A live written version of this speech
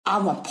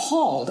I'm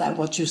appalled at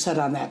what you said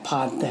on that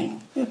pod thing.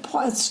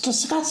 It's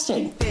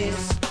disgusting.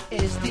 This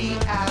is the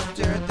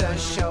After the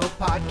Show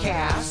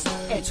podcast.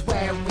 It's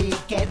where we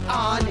get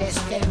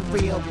honest and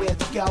real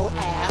with yo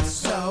ass.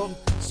 So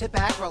sit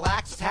back,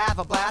 relax, have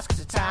a blast,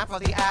 because it's time for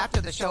the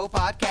After the Show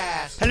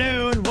podcast.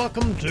 Hello and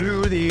welcome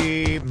to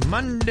the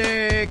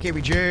Monday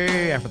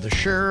KVJ After the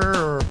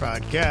Show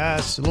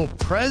podcast. A little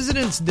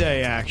President's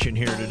Day action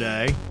here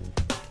today.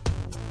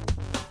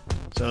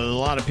 So a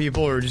lot of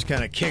people are just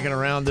kind of kicking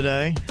around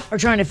today. Or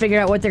trying to figure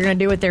out what they're going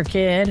to do with their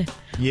kid.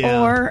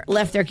 Yeah. Or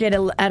left their kid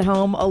at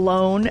home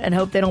alone and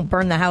hope they don't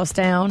burn the house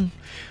down.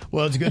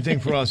 Well, it's a good thing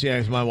for us, yeah,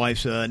 because my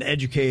wife's an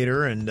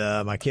educator and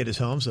my kid is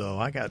home, so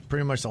I got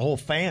pretty much the whole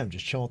fam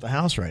just chilling at the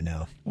house right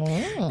now.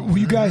 Oh. Will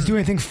you guys do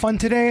anything fun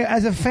today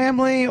as a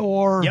family,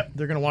 or? Yep,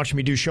 they're going to watch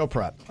me do show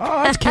prep.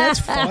 Oh, that's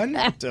fun.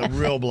 It's a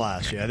real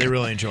blast, yeah. They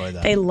really enjoy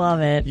that. They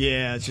love it.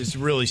 Yeah, it's just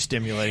really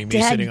stimulating,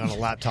 me sitting on a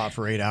laptop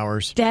for 8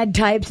 hours. Dad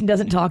types and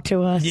doesn't talk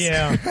to us.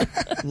 Yeah,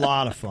 a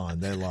lot of fun.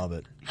 They love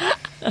it.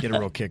 Get a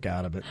real kick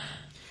out of it.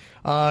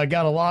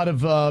 Got a lot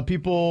of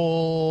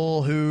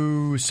people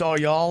who saw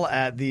y'all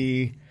at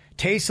the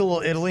Taste of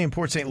Little Italy in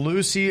Port St.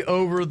 Lucie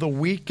over the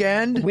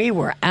weekend. We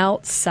were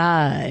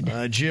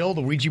outside. Jill,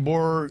 the Ouija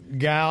board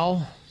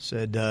gal,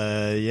 said,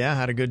 yeah,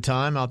 had a good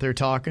time out there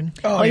talking.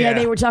 Oh yeah,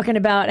 they were talking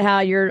about how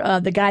you're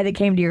the guy that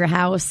came to your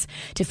house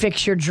to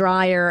fix your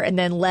dryer and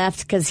then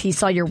left because he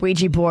saw your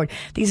Ouija board.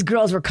 These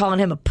girls were calling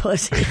him a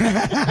pussy.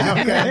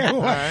 Okay,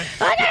 all right.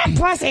 I got a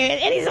pussy,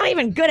 and he's not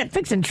even good at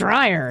fixing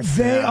dryers.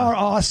 They are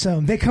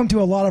awesome. They come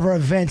to a lot of our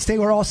events. They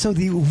were also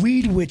the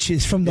weed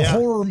witches from the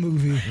horror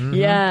movie. Mm-hmm.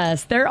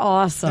 Yes, they're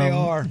awesome. They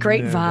are.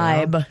 Great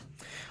vibe.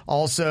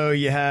 Also,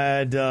 you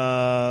had,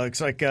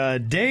 looks like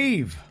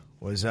Dave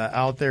was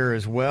out there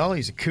as well.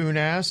 He's a coon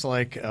ass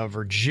like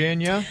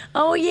Virginia.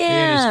 Oh, He and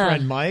yeah. his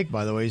friend Mike,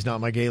 by the way, he's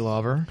not my gay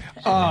lover.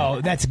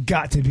 Oh, that's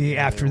got to be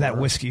after that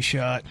whiskey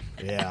shot.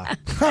 Yeah.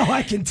 Oh,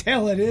 I can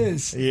tell it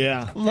is.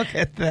 Yeah. Look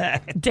at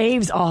that.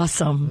 Dave's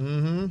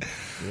awesome.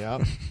 Mm-hmm.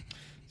 Yeah.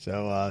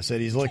 So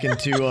said he's looking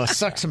to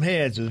suck some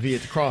heads with me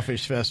at the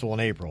Crawfish Festival in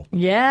April.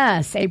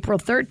 Yes, April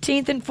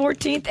 13th and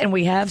 14th, and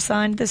we have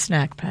signed the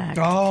snack pack.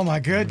 Oh,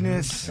 my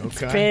goodness.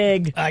 Okay.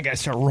 Big. I got to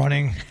start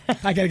running.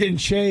 I got to get in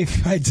shape.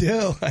 I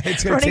do.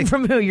 It's gonna Running take-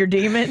 from who? Your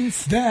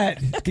demons?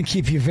 That can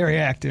keep you very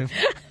active.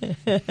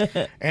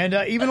 And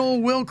even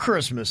old Will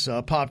Christmas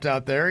popped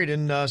out there. He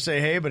didn't say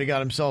hey, but he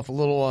got himself a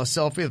little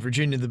selfie with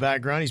Virginia in the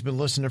background. He's been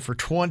listening for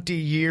 20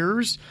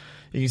 years.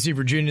 You can see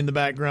Virginia in the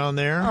background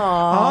there.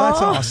 Oh,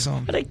 that's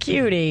awesome. What a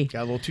cutie.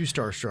 Got a little too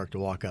starstruck to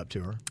walk up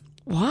to her.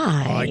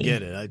 Why? Oh, I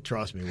get it.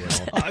 Trust me,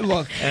 Will.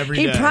 Look, Every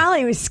He day.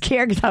 probably was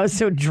scared because I was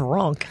so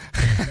drunk.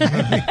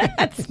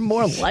 That's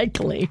more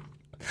likely.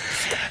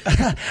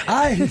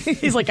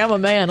 He's like, I'm a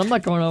man. I'm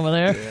not going over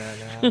there.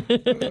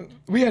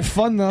 we had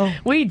fun, though.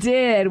 We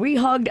did.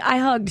 I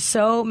hugged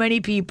so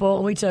many people.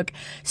 And we took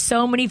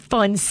so many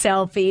fun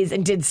selfies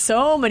and did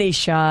so many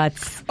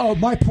shots. Oh,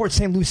 my Port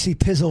St. Lucie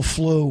pizzle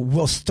flu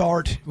will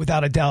start,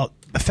 without a doubt,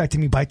 affecting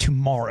me by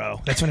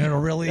tomorrow. That's when it'll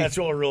really... That's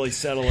what will really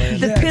settle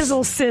in. The Yes.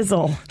 pizzle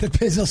sizzle. The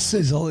pizzle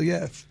sizzle,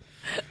 yes.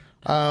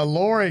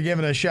 Lori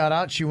giving a shout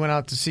out. She went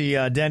out to see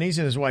Denny's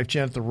and his wife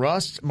Jen at the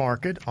Rust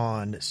Market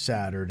on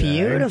Saturday.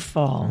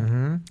 Beautiful.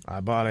 Mm-hmm.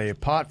 I bought a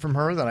pot from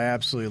her that I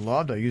absolutely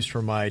loved. I used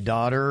for my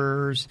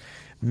daughter's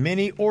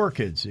mini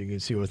orchids. You can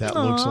see what that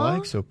looks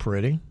like. So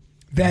pretty.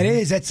 That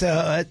is. That's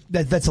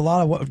a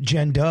lot of what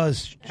Jen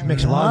does. She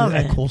makes a lot of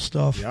that cool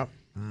stuff. Yep.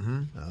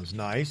 Mm-hmm. That was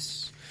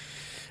nice.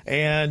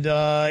 And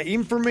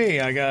even for me,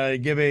 I got to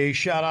give a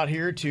shout out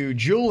here to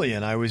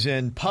Julian. I was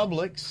in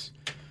Publix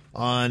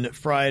on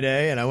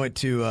Friday, and I went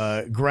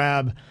to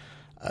grab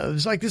it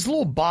was like this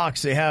little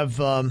box. They have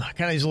kind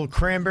of these little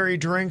cranberry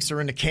drinks.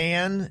 They're in a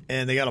can,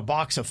 and they got a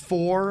box of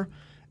 4,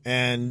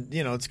 and,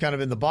 you know, it's kind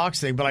of in the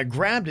box thing. But I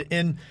grabbed it,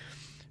 and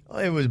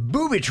it was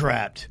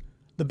booby-trapped.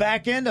 The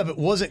back end of it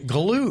wasn't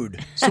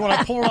glued. So when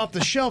I pull it off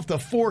the shelf, the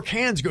 4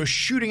 cans go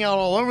shooting out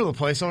all over the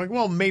place. I'm like,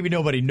 well, maybe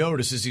nobody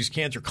notices. These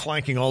cans are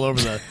clanking all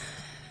over the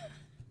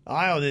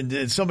aisle.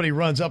 And somebody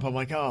runs up. I'm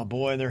like, oh,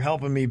 boy. And they're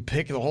helping me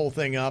pick the whole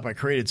thing up. I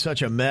created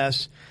such a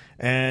mess.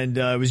 And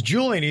it was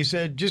Julian. He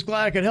said, just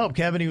glad I could help,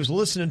 Kevin. He was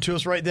listening to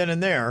us right then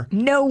and there.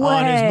 No way.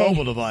 On his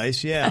mobile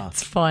device. Yeah.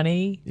 That's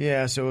funny.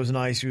 Yeah, so it was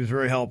nice. He was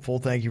very helpful.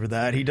 Thank you for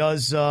that. He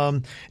does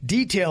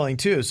detailing,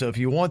 too. So if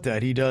you want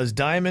that, he does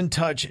Diamond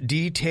Touch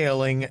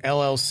Detailing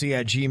LLC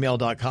at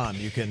gmail.com.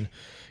 You can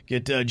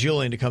get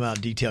Julian to come out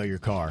and detail your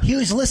car. He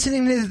was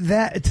listening to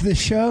the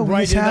show when Right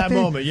this in happened?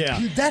 that moment,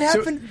 yeah. That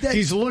happened. So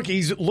he's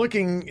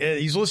listening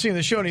to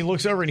the show, and he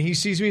looks over and he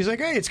sees me. He's like,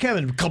 "Hey, it's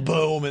Kevin!"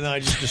 Kaboom! And then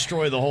I just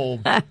destroy the whole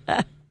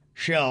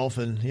shelf,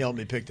 and he helped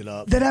me pick it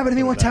up. That happened to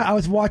me one time. I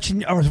was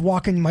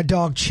walking my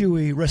dog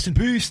Chewy, rest in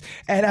peace.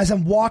 And as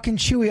I'm walking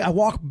Chewy, I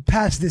walk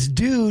past this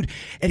dude,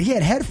 and he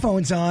had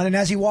headphones on. And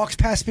as he walks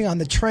past me on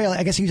the trail,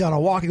 I guess he was on a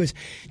walk. He goes,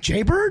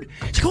 "Jaybird?"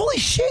 He's like, "Holy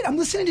shit! I'm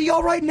listening to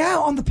y'all right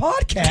now on the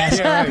podcast.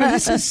 Yeah, right.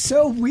 This is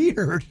so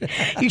weird."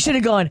 You should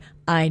have gone,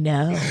 I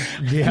know.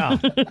 Yeah.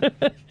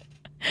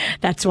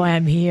 That's why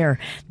I'm here.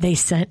 They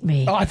sent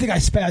me. Oh, I think I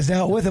spazzed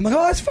out with him. Like,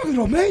 oh, that's fucking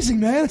amazing,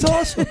 man. It's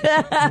awesome.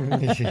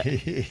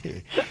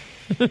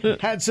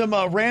 Had some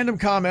random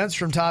comments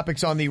from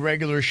topics on the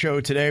regular show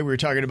today. We were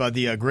talking about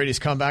the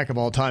greatest comeback of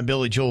all time.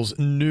 Billy Joel's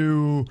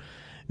new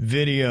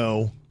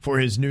video for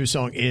his new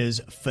song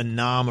is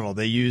phenomenal.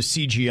 They use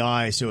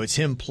CGI, so it's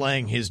him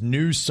playing his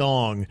new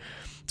song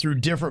through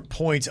different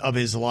points of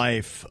his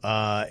life.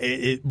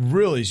 It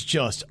really is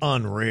just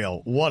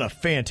unreal. What a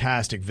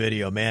fantastic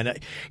video, man.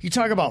 You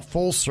talk about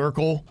full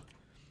circle.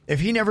 If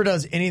he never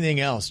does anything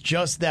else,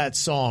 just that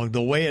song,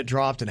 the way it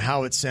dropped and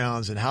how it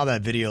sounds and how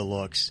that video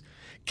looks,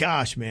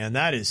 gosh, man,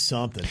 that is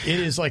something. It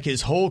is like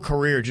his whole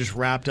career just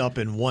wrapped up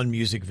in one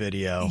music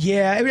video.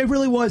 Yeah, it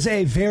really was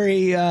a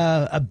very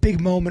a big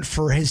moment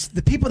for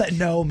the people that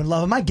know him and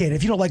love him. I get it.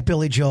 If you don't like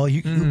Billy Joel,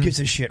 who gives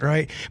a shit,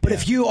 right? But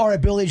if you are a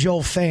Billy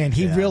Joel fan,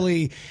 he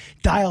really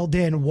dialed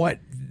in what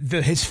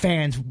his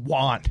fans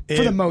want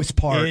for the most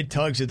part. It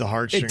tugs at the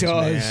heartstrings, it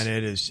does.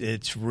 Man.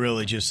 It's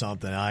really just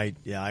something. I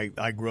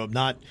grew up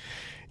not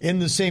in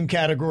the same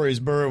category as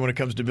Burr when it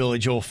comes to Billy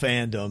Joel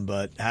fandom,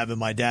 but having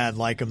my dad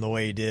like him the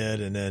way he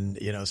did, and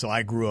then so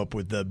I grew up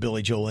with the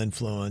Billy Joel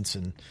influence,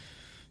 and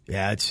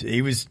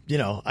he was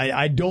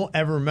I don't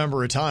ever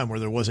remember a time where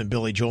there wasn't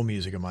Billy Joel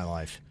music in my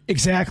life.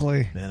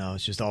 Exactly.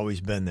 It's just always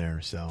been there,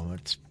 so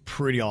it's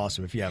pretty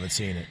awesome if you haven't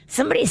seen it.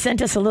 Somebody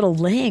sent us a little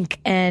link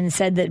and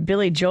said that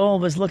Billy Joel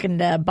was looking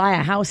to buy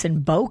a house in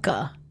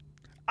Boca.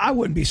 I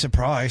wouldn't be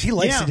surprised. He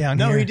likes it down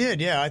here. No, he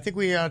did. Yeah, I think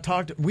we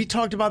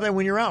talked about that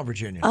when you were out,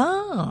 Virginia.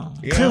 Oh.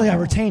 Yeah. Clearly I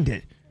retained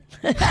it.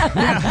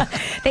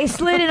 They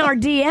slid in our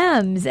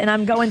DMs, and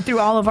I'm going through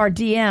all of our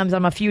DMs.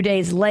 I'm a few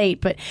days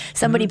late, but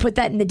somebody put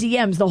that in the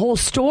DMs, the whole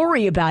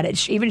story about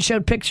it. Even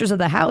showed pictures of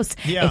the house,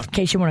 in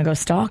case you want to go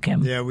stalk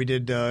him. Yeah, we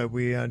did.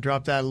 We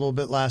dropped that a little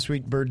bit last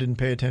week. Bird didn't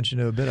pay attention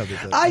to a bit of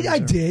it. I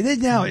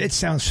did. Now it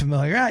sounds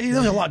familiar. There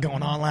was a lot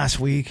going on last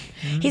week.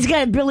 He's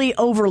got a Billy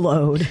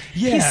overload.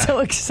 Yeah. He's so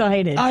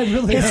excited. I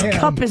really His am.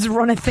 cup is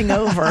runneth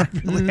over. I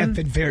really have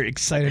been very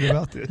excited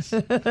about this.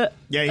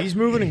 Yeah, he's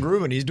moving and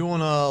grooving. He's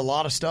doing a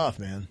lot of stuff,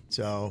 man.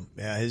 So,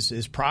 yeah,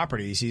 his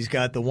properties. He's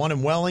got the one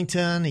in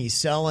Wellington. He's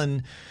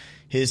selling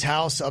his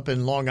house up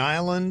in Long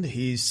Island.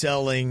 He's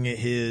selling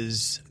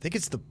his, I think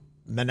it's the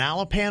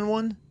Manalapan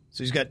one.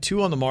 So he's got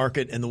two on the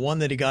market, and the one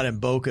that he got in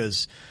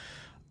Boca's,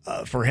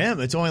 for him,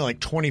 it's only like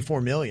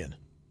 $24 million.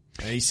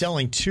 And he's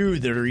selling two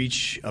that are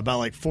each about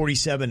like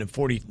 $47 and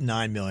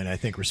 $49 million, I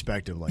think,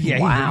 respectively. Yeah,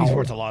 Wow. he's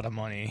worth a lot of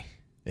money.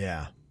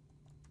 Yeah.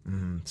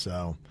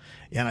 So,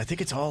 yeah, and I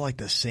think it's all like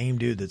the same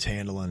dude that's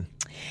handling.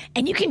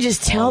 And you can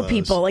just tell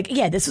people, like,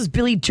 yeah, this was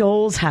Billy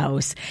Joel's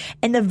house,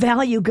 and the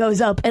value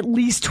goes up at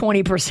least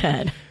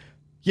 20%.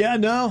 Yeah,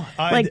 no.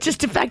 Just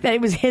the fact that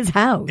it was his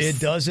house. It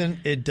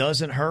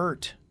doesn't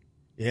hurt.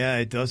 Yeah,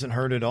 it doesn't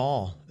hurt at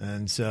all.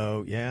 And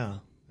so, yeah.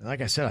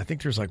 Like I said, I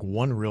think there's like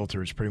one realtor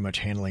who's pretty much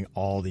handling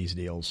all these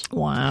deals.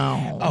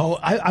 Wow. Oh,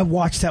 I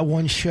watched that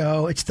one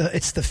show. It's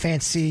the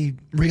fancy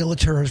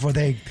realtors where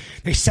they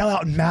sell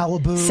out in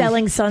Malibu.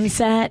 Selling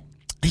Sunset.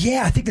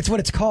 Yeah, I think that's what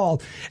it's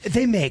called.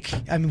 They make,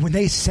 when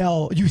they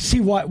sell, you see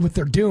what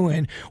they're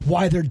doing,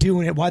 why they're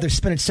doing it, why they're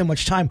spending so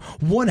much time.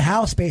 One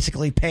house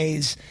basically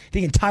pays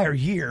the entire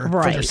year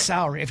for their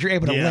salary if you're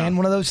able to land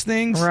one of those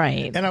things.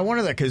 Right. And I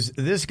wonder that because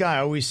this guy I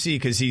always see,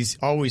 because he's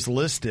always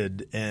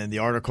listed in the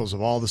articles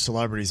of all the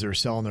celebrities that are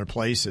selling their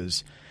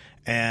places,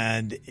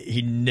 and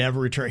he never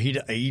returns.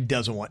 He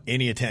doesn't want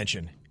any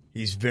attention.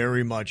 He's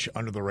very much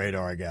under the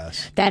radar, I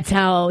guess. That's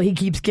how he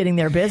keeps getting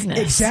their business.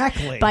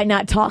 Exactly. By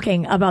not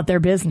talking about their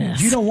business.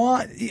 You don't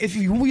want, if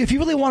you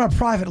really want a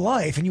private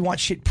life and you want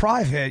shit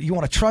private, you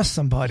want to trust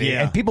somebody,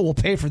 and people will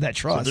pay for that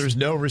trust. So there's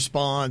no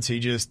response. He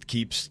just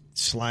keeps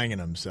slanging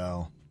them.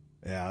 So,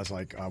 yeah, I was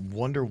like, I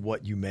wonder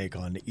what you make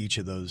on each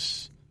of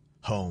those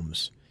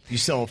homes. You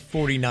sell a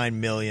 $49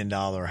 million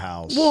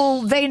house.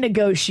 Well, they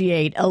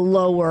negotiate a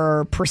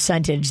lower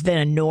percentage than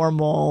a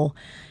normal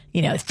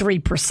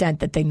 3%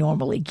 that they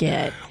normally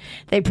get.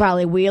 They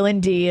probably wheel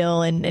and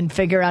deal and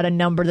figure out a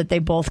number that they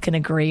both can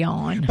agree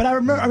on. But I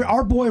remember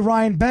our boy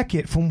Ryan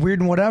Beckett from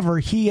Weird and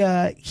Whatever.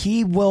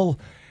 There'll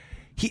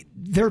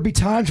be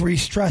times where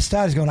he's stressed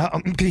out. He's going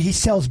out because he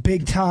sells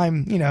big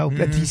time.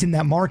 That he's in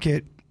that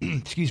market.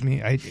 Excuse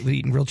me, I was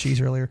eating grilled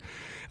cheese earlier.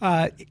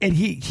 And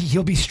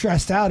he'll be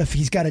stressed out if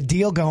he's got a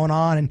deal going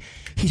on and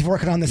he's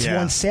working on this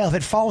one sale. If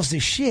it falls to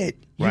shit,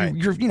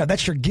 you're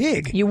that's your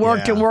gig. You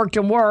worked and worked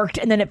and worked,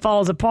 and then it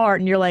falls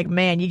apart, and you're like,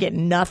 man, you get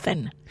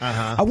nothing.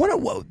 I wonder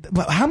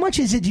how much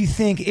is it? Do you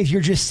think if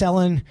you're just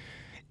selling?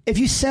 If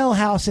you sell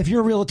house, if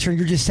you're a realtor,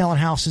 you're just selling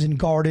houses in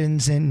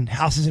Gardens and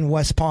houses in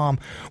West Palm.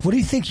 What do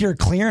you think you're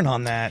clearing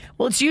on that?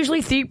 Well, it's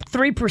usually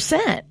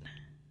 3%.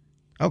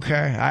 Okay,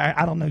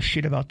 I don't know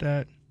shit about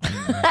that.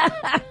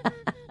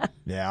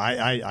 Yeah,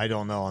 I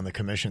don't know on the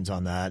commissions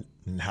on that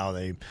and how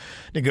they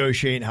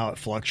negotiate and how it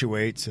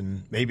fluctuates,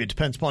 and maybe it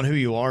depends upon who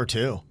you are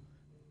too.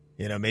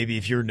 Maybe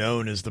if you're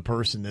known as the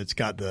person that's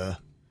got the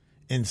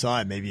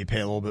inside, maybe you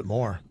pay a little bit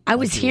more. I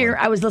was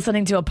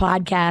listening to a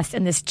podcast,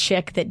 and this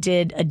chick that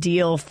did a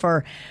deal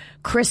for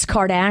Kris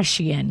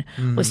Kardashian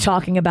was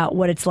talking about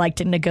what it's like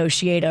to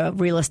negotiate a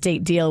real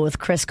estate deal with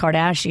Kris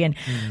Kardashian.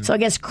 So I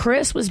guess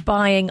Kris was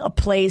buying a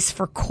place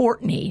for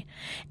Kourtney,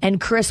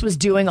 and Kris was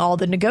doing all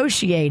the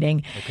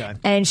negotiating. Okay.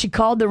 And she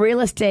called the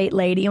real estate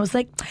lady and was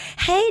like,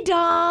 "Hey,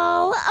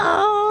 doll,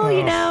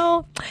 you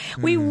know,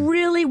 we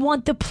really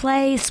want the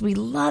place. We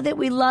love it.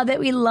 We love it.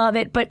 We love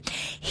it. But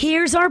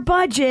here's our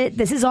budget.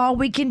 This is all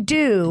we can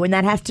do. And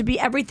that has to be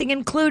everything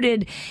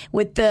included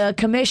with the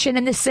commission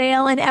and the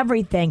sale and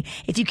everything.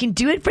 If you can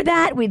do it for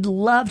that, we'd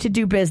love to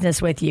do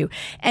business with you."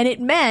 And it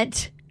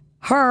meant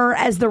her,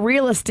 as the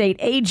real estate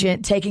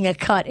agent, taking a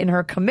cut in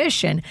her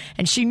commission.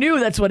 And she knew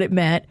that's what it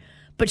meant.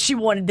 But she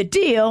wanted the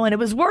deal, and it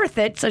was worth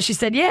it. So she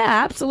said, "Yeah,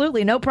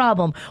 absolutely, no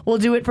problem. We'll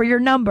do it for your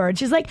number." And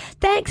she's like,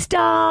 "Thanks,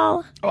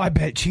 doll." Oh, I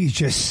bet she's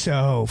just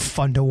so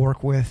fun to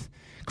work with.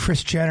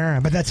 Kris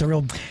Jenner, but that's a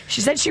real. She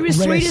said she was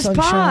ray sweet of as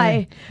sunshine.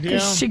 pie Yeah.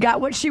 because she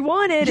got what she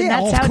wanted, and Yeah,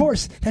 that's of how.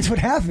 course. That's what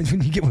happens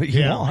when you get what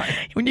you want.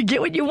 When you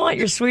get what you want,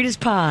 you're sweet as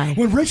pie.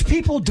 When rich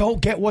people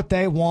don't get what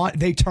they want,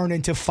 they turn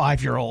into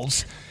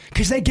 5-year-olds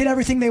because they get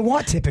everything they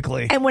want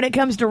typically. And when it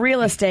comes to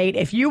real estate,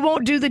 if you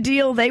won't do the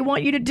deal they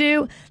want you to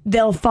do,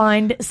 they'll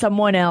find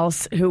someone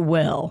else who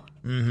will.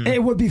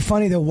 It would be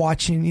funny though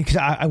watching, because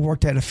I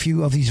worked at a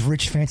few of these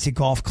rich fancy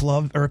golf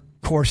club or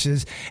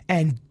courses,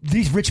 and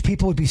these rich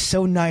people would be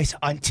so nice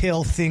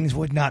until things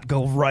would not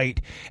go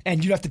right,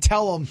 and you'd have to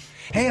tell them,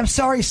 "Hey, I'm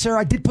sorry, sir,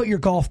 I did put your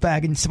golf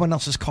bag in someone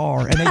else's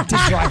car," and they did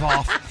drive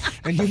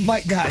off, and you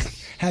might not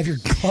have your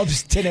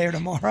clubs today or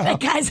tomorrow. That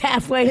guy's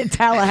halfway to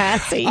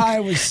Tallahassee.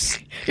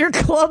 Your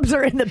clubs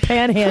are in the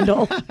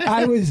panhandle.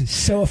 I was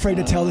so afraid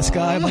to tell this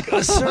guy. I'm like,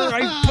 "Sir,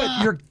 I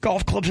put your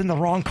golf clubs in the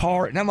wrong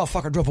car," and that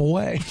motherfucker drove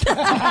away.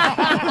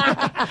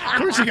 Of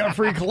course, you got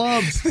free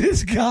clubs.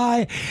 This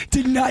guy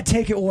did not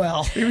take it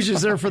well. He was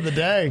just there for the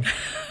day.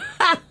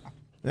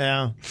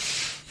 Yeah.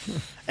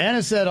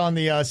 Anna said on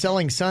the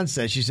Selling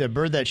Sunset, she said,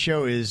 "Bird, that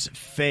show is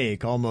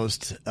fake.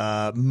 Almost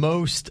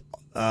most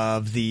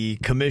of the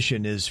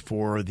commission is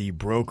for the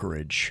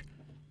brokerage."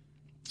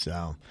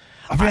 So,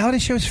 A reality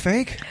show's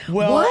fake?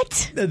 well,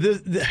 What?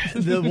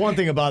 The one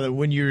thing about it,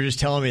 when you're just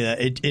telling me that,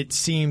 it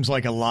seems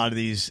like a lot of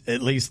these,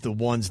 at least the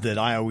ones that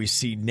I always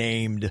see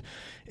named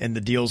in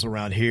the deals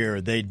around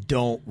here, they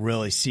don't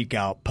really seek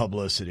out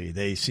publicity.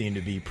 They seem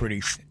to be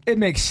pretty It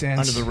makes sense.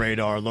 under the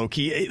radar, low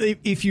key.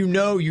 If you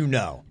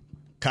know,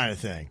 kind of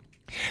thing.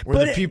 Where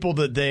But the people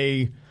that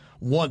they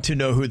want to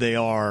know who they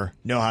are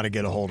know how to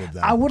get a hold of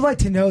them. I would like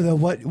to know though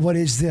what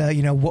is the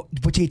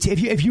what you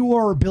if you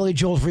were Billy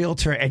Joel's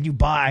realtor and you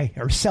buy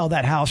or sell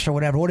that house or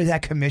whatever, what is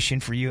that commission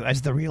for you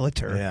as the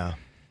realtor? Yeah,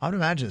 I would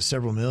imagine it's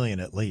several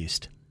million at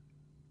least.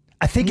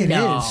 I think it is.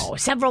 No,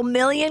 several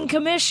million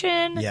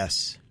commission.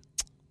 Yes.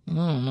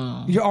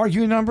 You're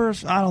arguing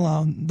numbers? I don't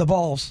know. The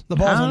balls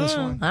on this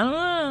one. I don't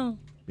know.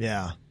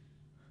 Yeah.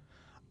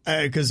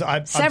 Because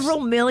Several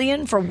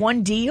million for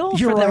one deal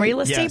You're for the right. real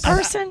estate Yes.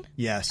 person?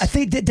 Yes. I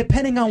think that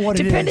depending on what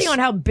it is. Depending on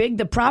how big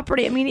the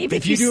property. I mean, even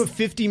if you do a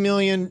 $50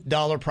 million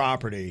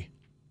property,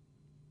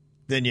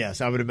 then yes,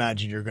 I would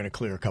imagine you're going to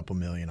clear a couple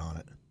million on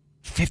it.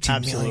 15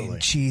 Absolutely. million.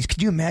 Jeez,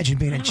 could you imagine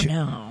being a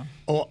no.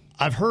 Oh,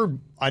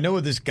 I know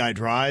what this guy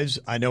drives.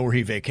 I know where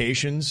he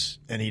vacations,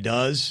 and he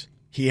does.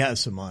 He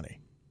has some money.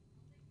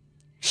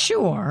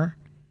 Sure.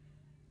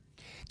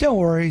 Don't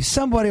worry,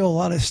 somebody will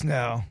let us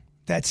know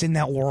that's in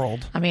that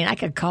world. I mean, I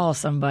could call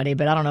somebody,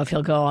 but I don't know if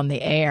he'll go on the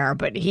air.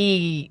 But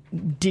he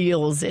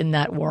deals in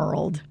that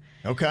world.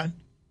 Okay.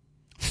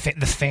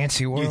 The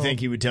fancy world. Do you think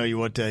he would tell you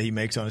what he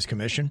makes on his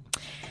commission?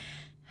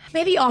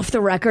 Maybe off the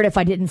record if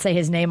I didn't say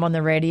his name on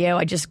the radio.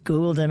 I just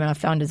Googled him and I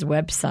found his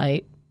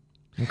website.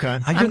 Okay.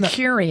 I'm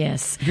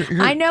curious.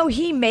 I know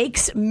he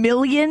makes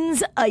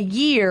millions a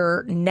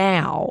year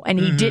now, and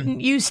he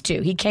didn't used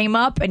to. He came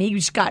up and he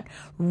just got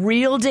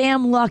real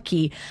damn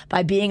lucky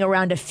by being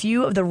around a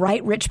few of the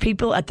right rich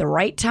people at the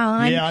right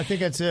time. Yeah, I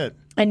think that's it.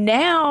 And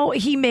now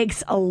he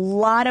makes a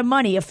lot of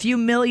money, a few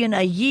million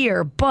a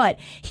year, but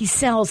he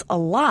sells a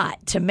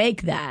lot to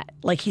make that.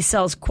 Like he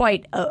sells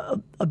quite a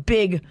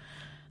big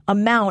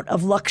amount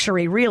of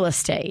luxury real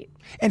estate.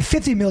 And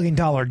 $50 million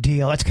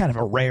deal, that's kind of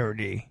a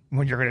rarity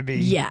when you're going to be.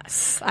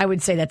 Yes, I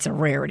would say that's a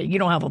rarity. You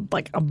don't have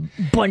a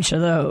bunch of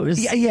those.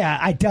 Yeah,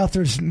 I doubt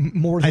there's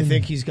more than. I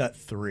think he's got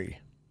 3.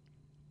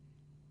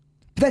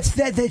 That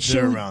They're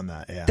shows around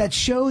that, yeah. That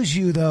shows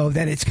you though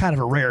that it's kind of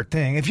a rare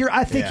thing. If you're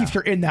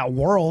in that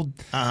world.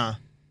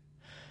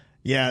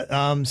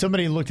 Yeah,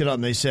 somebody looked it up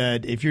and they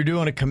said if you're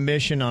doing a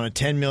commission on a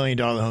 $10 million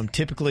home,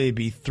 typically it'd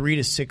be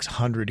 $300,000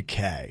 to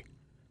 $600,000.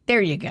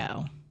 There you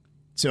go.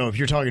 So if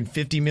you're talking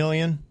 $50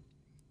 million,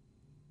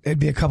 it'd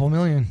be a couple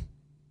million.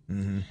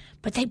 Mm-hmm.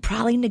 But they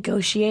probably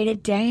negotiate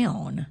it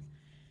down.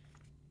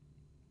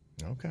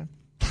 Okay.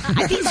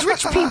 These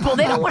rich people,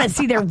 they don't want to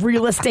see their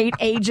real estate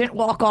agent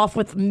walk off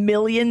with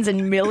millions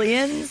and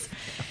millions.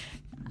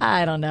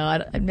 I don't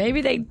know.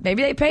 Maybe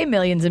they pay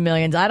millions and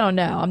millions. I don't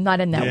know. I'm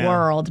not in that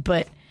world,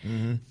 but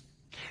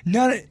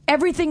Not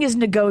everything is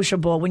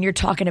negotiable when you're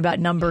talking about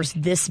numbers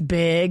this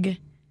big.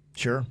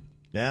 Sure.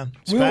 Yeah,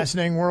 it's a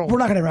fascinating world. We're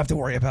not going to have to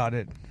worry about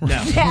it.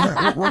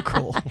 No. We're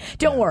cool.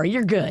 Don't worry,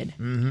 you're good.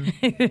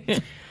 Mm-hmm.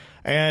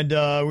 And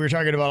we were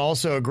talking about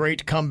also a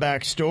great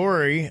comeback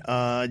story.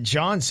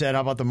 John said,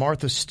 how about the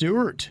Martha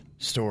Stewart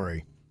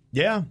story?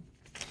 Yeah.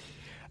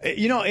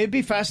 You know, it'd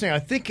be fascinating. I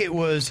think it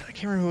was, I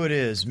can't remember who it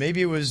is.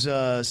 Maybe it was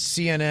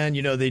CNN.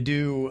 You know, they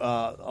do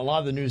a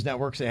lot of the news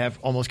networks. They have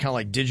almost kind of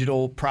like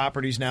digital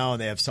properties now,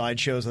 and they have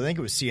sideshows. I think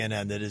it was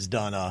CNN that has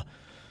done a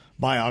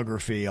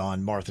biography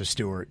on Martha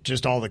Stewart.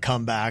 Just all the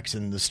comebacks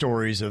and the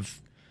stories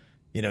of,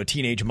 you know,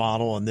 teenage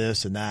model and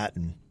this and that.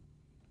 And,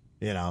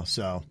 you know,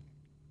 so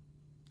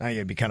I think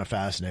it'd be kind of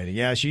fascinating.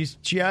 Yeah, she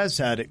has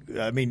had it.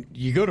 I mean,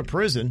 you go to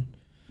prison,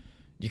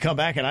 you come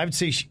back, and I would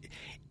say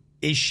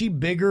is she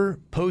bigger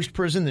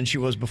post-prison than she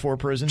was before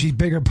prison? She's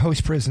bigger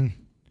post-prison.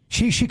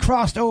 She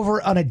crossed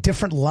over on a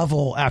different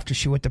level after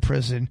she went to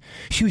prison.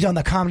 She was on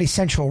the Comedy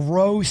Central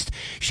roast.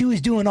 She was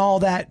doing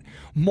all that,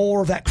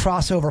 more of that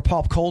crossover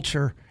pop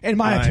culture, in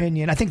my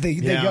opinion. I think the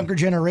younger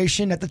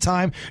generation at the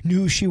time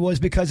knew she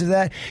was because of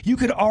that. You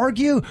could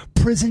argue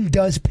prison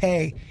does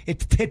pay.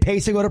 It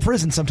pays to go to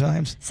prison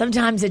sometimes.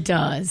 Sometimes it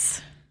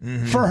does.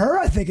 Mm-hmm. For her,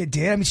 I think it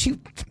did. I mean, she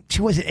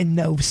wasn't in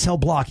no cell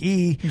block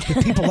E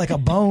with people like a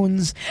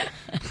Bones.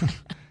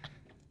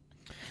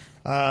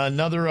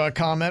 Another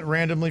comment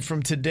randomly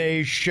from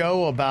today's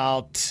show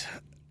about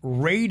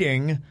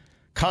rating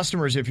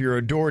customers if you're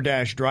a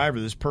DoorDash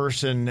driver. This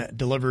person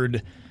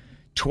delivered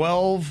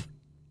 12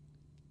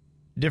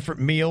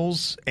 different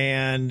meals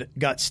and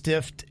got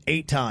stiffed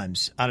 8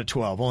 times out of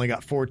 12. Only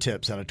got 4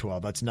 tips out of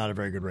 12. That's not a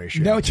very good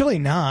ratio. No, it's really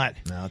not.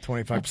 No,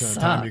 25% of the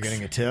time you're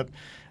getting a tip.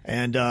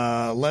 And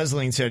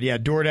Leslie said, yeah,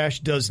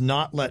 DoorDash does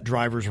not let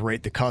drivers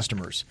rate the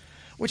customers,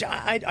 which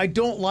I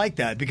don't like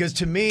that, because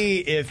to me,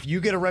 if you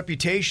get a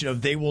reputation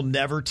of they will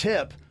never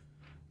tip,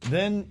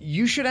 then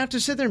you should have to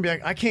sit there and be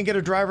like, I can't get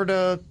a driver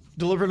to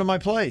deliver to my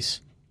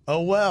place.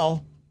 Oh,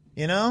 well,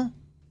 you know?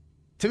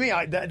 To me,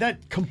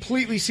 that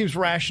completely seems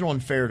rational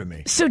and fair to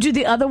me. So do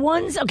the other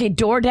ones? Okay,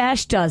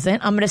 DoorDash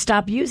doesn't. I'm going to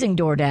stop using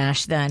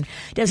DoorDash then.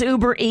 Does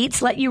Uber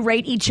Eats let you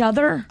rate each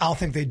other? I don't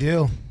think they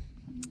do.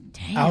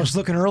 Damn. I was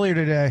looking earlier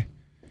today.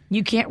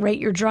 You can't rate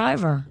your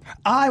driver.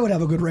 I would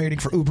have a good rating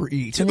for Uber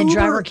Eats. And the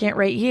driver can't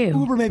rate you.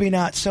 Uber maybe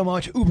not so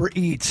much. Uber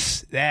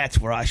Eats, that's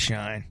where I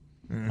shine.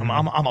 Mm-hmm.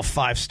 I'm a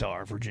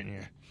 5-star,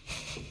 Virginia.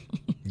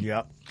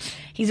 Yep.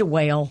 He's a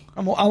whale.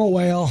 I'm a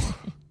whale.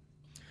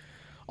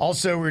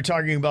 Also, we were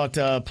talking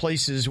about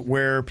places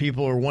where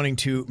people are wanting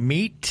to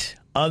meet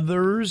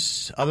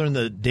others other than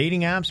the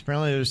dating apps.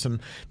 Apparently, there's some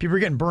people are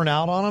getting burnt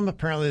out on them.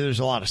 Apparently, there's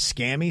a lot of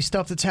scammy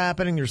stuff that's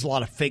happening. There's a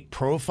lot of fake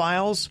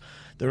profiles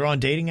that are on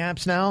dating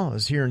apps now. I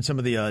was hearing some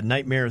of the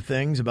nightmare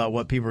things about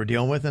what people are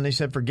dealing with, and they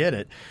said, forget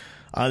it.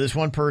 This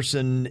one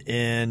person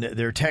in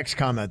their text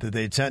comment that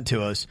they'd sent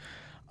to us,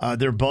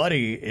 their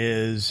buddy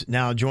is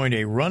now joined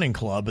a running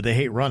club, but they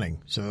hate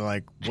running. So they're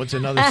like, what's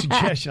another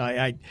suggestion?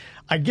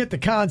 I get the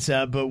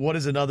concept, but what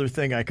is another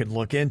thing I could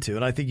look into?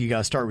 And I think you got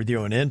to start with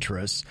your own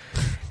interests.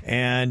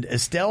 And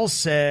Estelle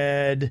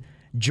said,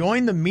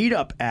 join the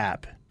Meetup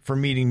app for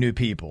meeting new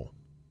people.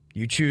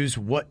 You choose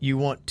what you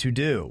want to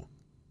do.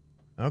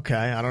 Okay,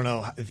 I don't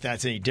know if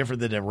that's any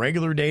different than a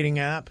regular dating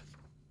app.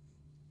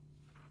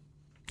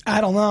 I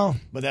don't know.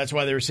 But that's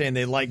why they were saying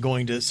they like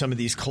going to some of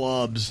these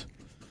clubs,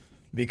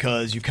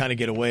 because you kind of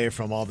get away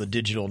from all the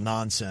digital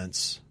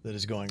nonsense that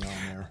is going on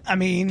there. I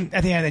mean,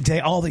 at the end of the day,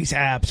 all these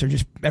apps are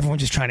just,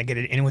 everyone's just trying to get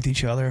it in with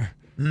each other.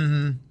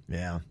 Mm-hmm.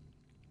 Yeah.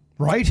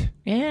 Right?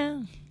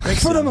 Yeah.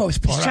 For the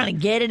most part. Just trying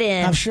to get it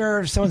in. I'm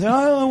sure someone's like,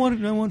 I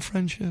want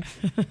friendship.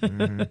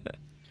 Mm-hmm.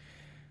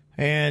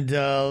 And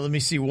let me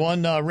see,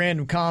 one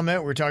random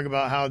comment. We're talking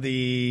about how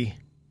the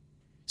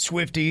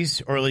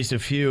Swifties, or at least a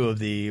few of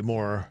the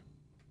more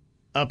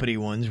uppity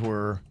ones,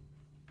 were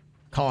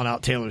calling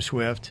out Taylor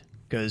Swift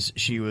because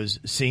she was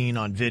seen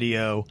on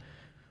video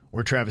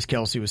where Travis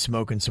Kelce was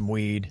smoking some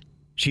weed.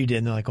 She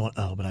didn't. They're like going,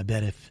 oh, but I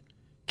bet if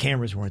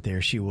cameras weren't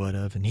there, she would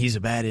have. And he's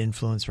a bad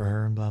influence for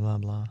her and blah, blah,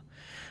 blah.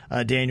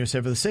 Daniel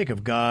said, for the sake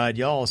of God,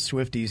 y'all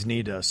Swifties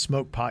need to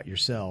smoke pot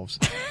yourselves.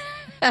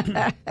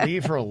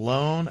 Leave her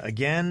alone.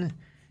 Again,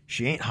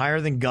 she ain't higher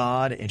than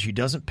God, and she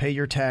doesn't pay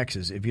your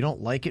taxes. If you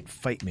don't like it,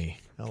 fight me.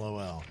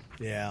 LOL.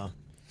 Yeah.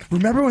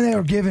 Remember when they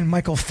were giving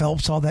Michael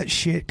Phelps all that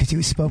shit because he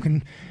was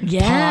smoking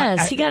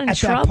Yes, he got in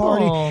trouble.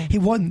 That party. He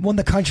won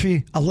the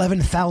country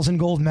 11,000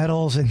 gold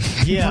medals, and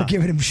people were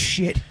giving him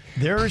shit.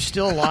 There are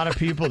still a lot of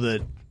people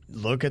that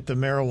look at the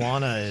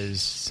marijuana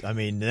as, I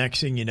mean, the next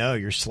thing you know,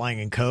 you're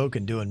slanging coke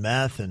and doing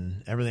meth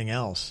and everything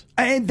else.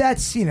 And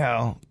that's,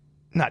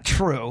 not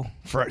true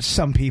for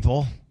some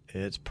people.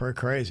 It's pretty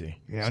crazy.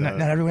 Yeah, so,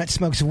 not everyone that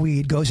smokes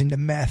weed goes into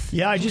meth.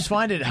 Yeah, I just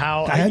find it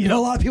how... I know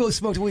a lot of people who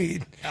smoked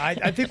weed.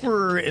 I think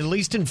we're, at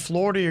least in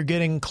Florida, you're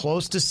getting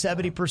close to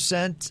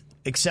 70%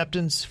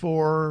 acceptance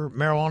for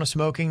marijuana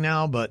smoking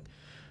now, but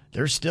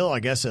there's still, I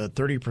guess, a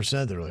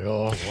 30% that are like,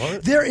 oh,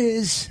 what? There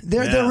is.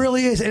 There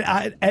really is. And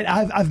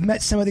I've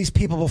met some of these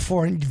people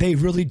before, and they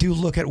really do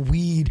look at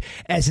weed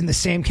as in the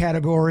same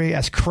category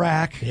as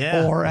crack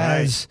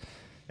as...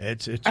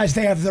 It's as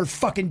they have their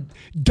fucking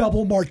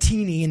double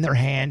martini in their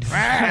hand.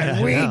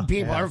 Weed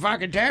people are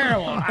fucking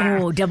terrible.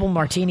 Oh, double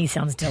martini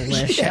sounds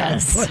delicious. Yeah,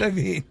 that's what I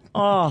mean.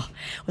 Oh,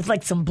 with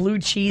like some blue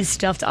cheese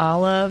stuffed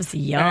olives.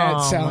 Yum.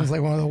 That sounds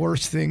like one of the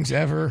worst things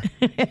ever.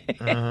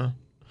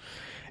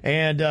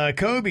 And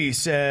Kobe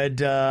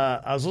said,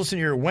 I was listening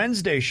to your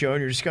Wednesday show and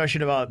your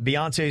discussion about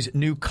Beyonce's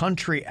new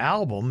country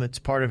album. It's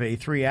part of a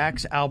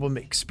 3-act album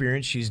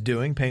experience she's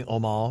doing, paying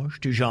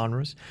homage to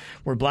genres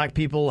where black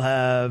people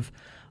have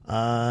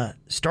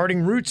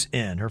starting roots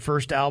in. Her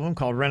first album,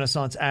 called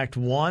Renaissance Act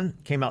 1,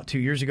 came out 2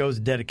 years ago as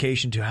a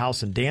dedication to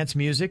house and dance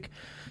music.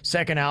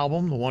 Second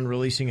album, the one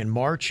releasing in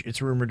March,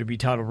 it's rumored to be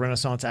titled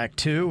Renaissance Act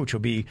 2, which will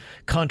be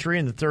country.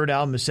 And the third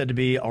album is said to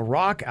be a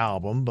rock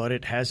album, but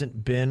it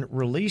hasn't been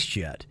released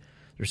yet.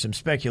 There's some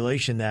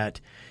speculation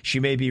that she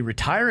may be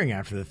retiring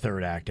after the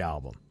third act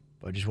album.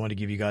 But I just wanted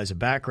to give you guys a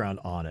background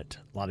on it.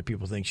 A lot of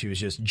people think she was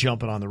just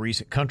jumping on the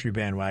recent country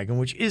bandwagon,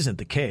 which isn't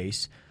the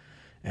case,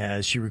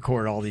 as she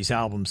recorded all these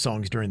album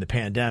songs during the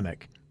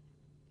pandemic,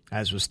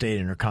 as was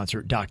stated in her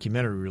concert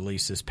documentary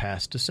release this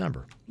past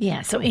December.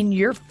 Yeah, so in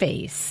your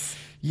face.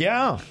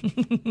 Yeah,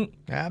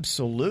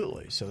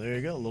 absolutely. So there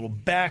you go. A little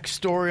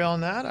backstory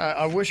on that.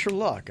 I wish her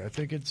luck. I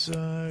think it's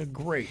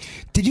great.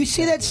 Did you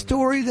see that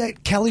story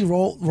that Kelly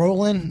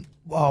Rowland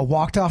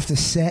walked off the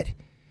set?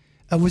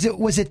 Was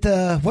it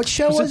the what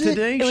show was it?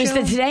 It was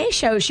the Today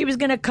Show. She was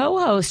going to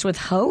co-host with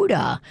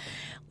Hoda,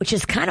 which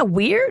is kind of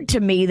weird to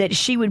me that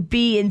she would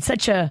be in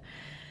such an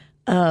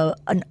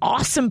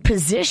awesome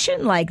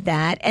position like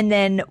that and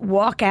then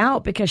walk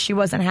out because she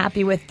wasn't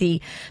happy with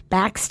the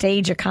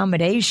backstage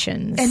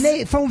accommodations. And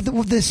they, from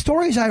the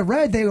stories I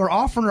read, they were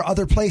offering her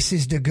other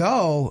places to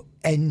go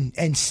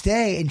and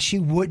stay, and she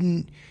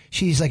wouldn't.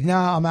 She's like, "No,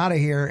 I'm out of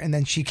here." And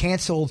then she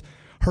canceled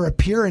her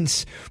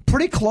appearance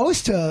pretty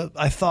close to,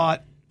 I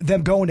thought,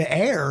 them going to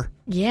air.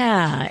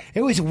 Yeah,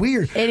 it was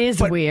weird. It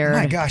is weird.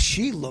 My gosh,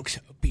 she looks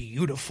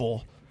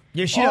beautiful.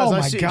 Yeah, she does. Oh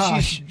my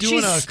gosh. She's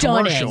doing a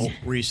commercial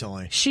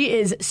recently. She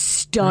is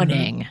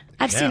stunning.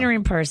 I've seen her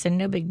in person.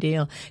 No big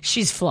deal.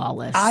 She's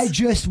flawless. I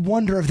just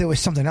wonder if there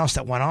was something else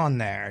that went on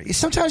there.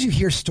 Sometimes you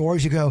hear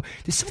stories, you go,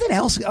 "There's something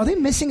else. Are they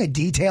missing a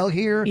detail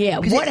here?" Yeah,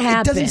 what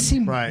happened? It doesn't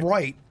seem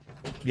right.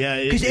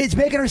 Yeah, because it's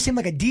making her seem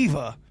like a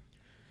diva.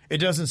 It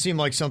doesn't seem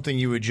like something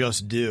you would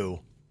just do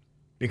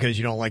because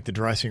you don't like the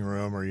dressing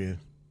room or you.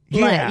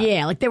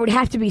 Like there would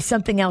have to be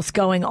something else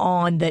going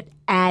on that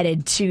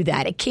added to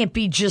that. It can't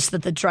be just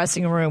that the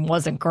dressing room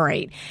wasn't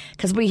great,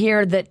 because we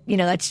hear that,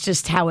 that's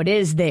just how it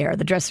is there.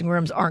 The dressing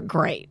rooms aren't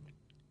great.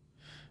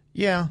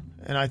 Yeah,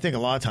 and I think a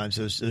lot of times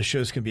those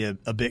shows can be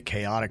a bit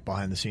chaotic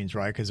behind the scenes,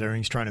 right? Because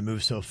everything's trying to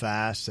move so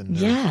fast, and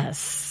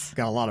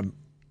got a lot of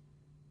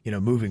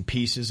moving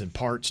pieces and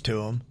parts to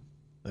them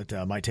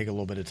that might take a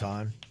little bit of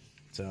time.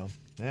 So.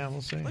 Yeah,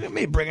 we'll see. Look at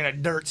me bringing a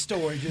dirt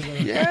story.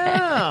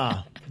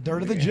 Yeah.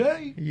 Dirt of the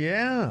J.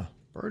 Yeah.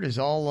 Bert is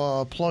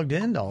all plugged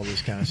into all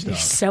this kind of stuff. You're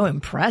so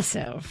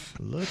impressive.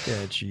 Look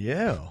at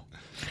you.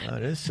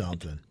 That is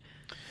something.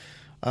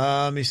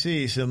 Let me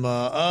see some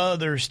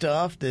other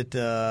stuff that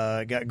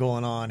got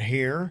going on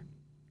here.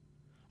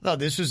 I thought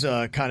this was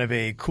kind of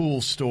a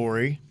cool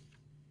story.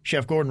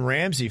 Chef Gordon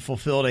Ramsay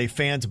fulfilled a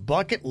fan's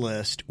bucket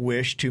list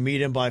wish to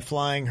meet him by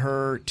flying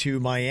her to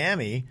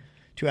Miami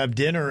to have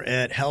dinner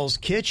at Hell's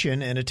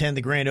Kitchen and attend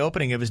the grand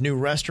opening of his new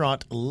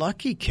restaurant,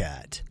 Lucky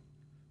Cat.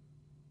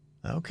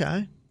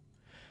 Okay.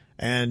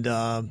 And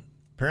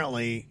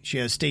apparently she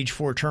has stage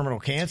 4 terminal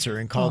cancer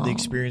and called the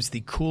experience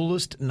the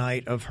coolest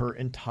night of her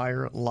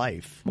entire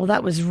life. Well,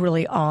 that was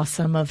really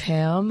awesome of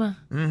him.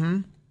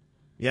 Mm-hmm.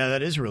 Yeah,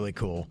 that is really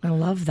cool. I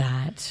love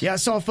that. Yeah, I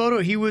saw a photo.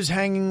 He was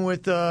hanging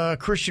with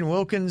Christian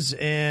Wilkins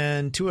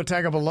and Tua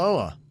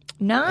Tagovailoa.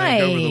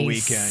 Nice. Over the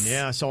weekend.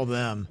 Yeah, I saw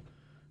them.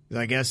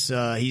 I guess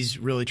he's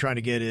really trying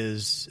to get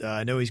his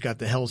I know he's got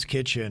the Hell's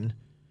Kitchen.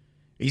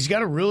 He's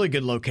got a really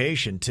good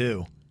location,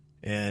 too,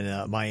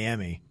 in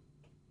Miami.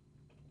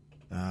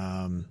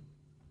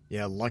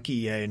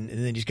 Lucky, and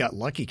then he's got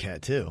Lucky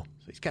Cat, too.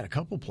 So he's got a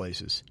couple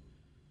places.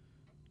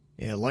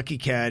 Yeah, Lucky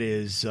Cat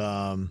is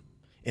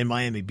in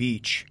Miami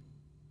Beach.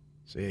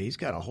 So, yeah, he's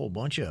got a whole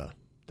bunch of...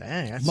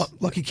 Dang, that's...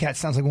 Lucky Cat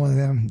sounds like one of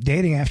them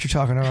dating apps you're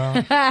talking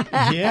about.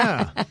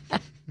 Yeah.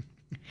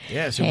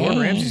 Yeah, so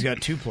Gordon Ramsay's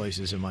got 2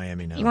 places in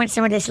Miami now. You want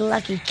some of this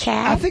Lucky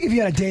Cat? I think if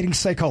you had a dating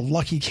site called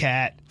Lucky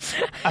Cat,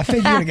 I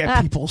think you're going to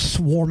get people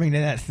swarming to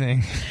that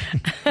thing.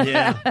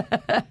 Yeah.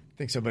 I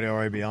think somebody will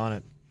already be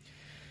on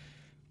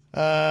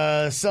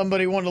it.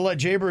 Somebody wanted to let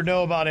Jaybird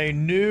know about a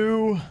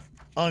new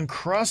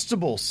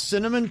Uncrustable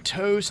Cinnamon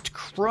Toast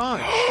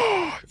Crunch.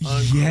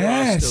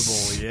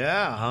 Yes.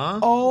 Yeah, huh?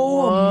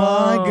 Oh,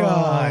 my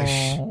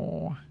gosh.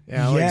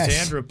 Yeah,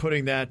 Alexandra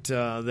putting that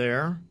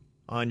there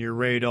on your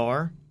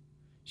radar.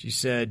 She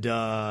said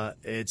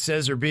it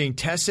says they're being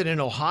tested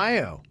in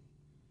Ohio.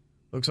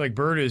 Looks like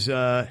Bert is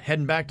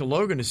heading back to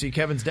Logan to see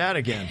Kevin's dad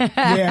again.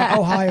 Yeah,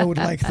 Ohio would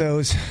like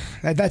those.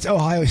 That's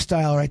Ohio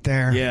style right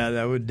there. Yeah,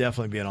 that would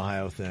definitely be an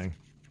Ohio thing.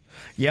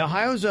 Yeah,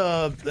 Ohio's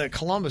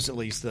Columbus, at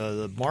least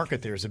the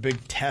market there is a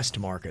big test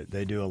market.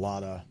 They do a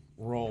lot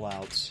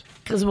rollouts.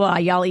 Because why?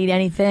 Y'all eat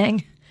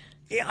anything?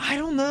 Yeah, I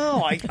don't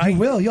know. I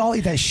will. Y'all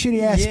eat that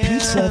shitty ass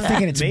pizza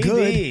thinking it's maybe.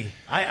 good.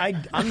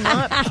 I'm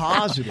not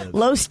positive.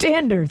 Low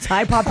standards,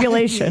 high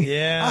population.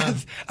 Yeah.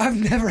 I've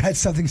never had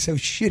something so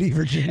shitty,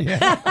 Virginia.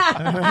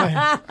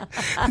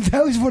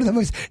 That was one of the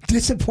most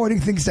disappointing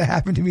things to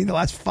happen to me in the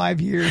last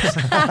 5 years.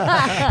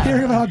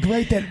 Hearing about how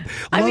great that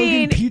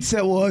Logan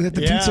pizza was at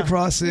the Pizza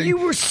Crossing. You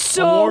were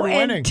so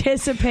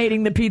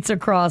anticipating the Pizza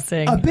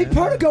Crossing. A big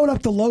part of going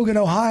up to Logan,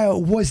 Ohio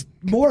was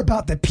more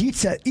about the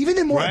pizza.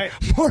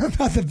 More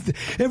about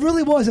it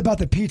really was about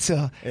the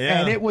pizza.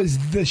 Yeah. And it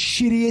was the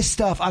shittiest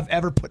stuff I've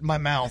ever put in my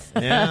mouth.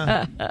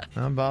 Yeah.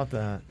 How about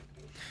that?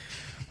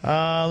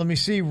 Let me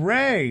see.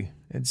 Ray,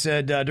 it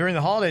said, during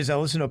the holidays, I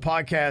listened to a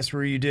podcast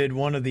where you did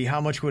one of the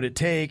how much would it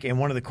take, and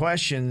one of the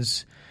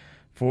questions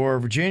for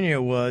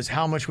Virginia was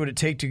how much would it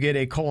take to get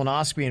a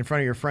colonoscopy in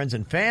front of your friends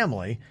and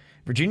family?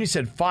 Virginia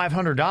said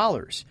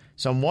 $500.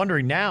 So I'm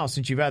wondering now,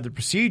 since you've had the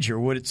procedure,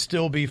 would it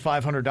still be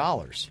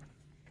 $500?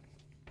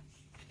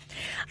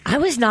 I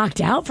was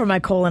knocked out for my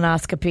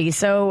colonoscopy,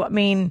 so, I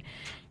mean,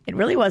 it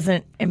really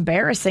wasn't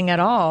embarrassing at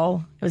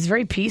all. It was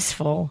very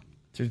peaceful.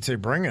 So you'd say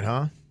bring it,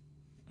 huh?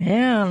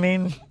 Yeah, I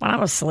mean, when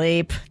I'm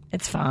asleep,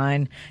 it's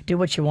fine. Do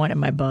what you want in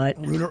my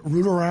butt.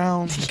 Root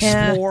around,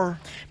 explore.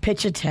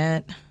 Pitch a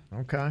tent.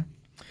 Okay.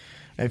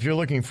 If you're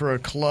looking for a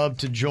club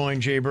to join,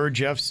 Jay Bird,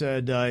 Jeff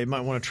said you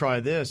might want to try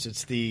this.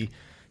 It's the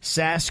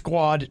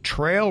Sasquatch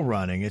Trail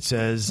Running. It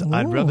says,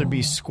 I'd rather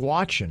be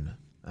squatching.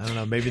 I don't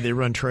know. Maybe they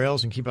run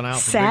trails and keep an eye out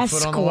for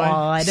Bigfoot on the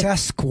way.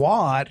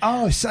 Sasquatch.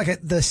 Oh, it's like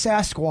the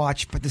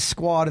Sasquatch, but the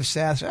squad of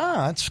Sas.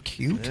 Ah, that's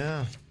cute.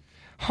 Yeah.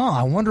 Huh,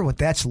 I wonder what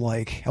that's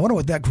like. I wonder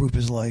what that group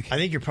is like. I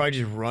think you're probably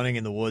just running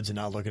in the woods and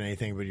not looking at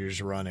anything, but you're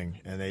just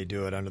running, and they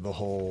do it under the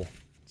whole...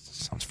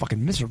 Sounds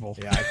fucking miserable.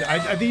 Yeah,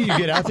 I think you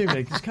get out there and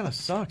be like, this kind of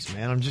sucks,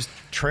 man. I'm just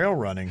trail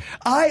running.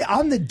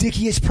 I'm the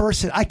dickiest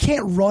person. I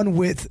can't run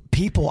with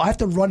people. I have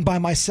to run by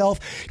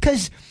myself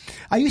because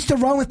I used to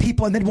run with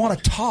people and they'd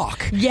want to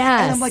talk.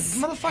 Yes. And I'm like,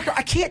 motherfucker,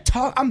 I can't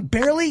talk. I'm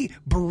barely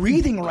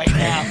breathing right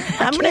now.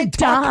 I'm going to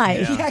die.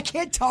 Yeah, I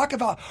can't talk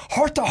about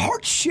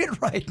heart-to-heart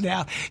shit right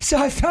now. So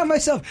I found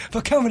myself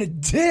becoming a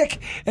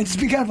dick and just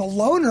being kind of a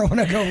loner when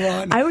I go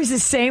run. I was the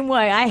same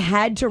way. I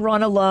had to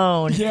run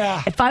alone.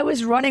 Yeah. If I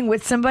was running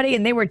with somebody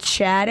and they were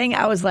chatting,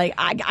 I was like,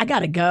 I got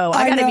to go.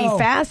 I got to be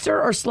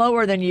faster or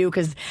slower than you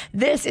because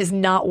this is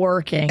not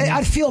working. And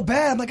I'd feel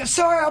bad. I'm like, I'm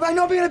sorry. I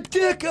know I'm being a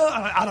dick.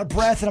 Out of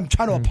breath, and I'm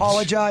trying to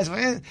apologize.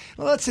 Well,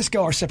 let's just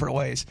go our separate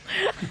ways.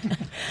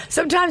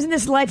 Sometimes in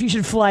this life, you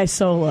should fly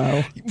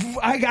solo.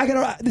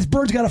 This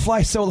bird's got to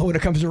fly solo when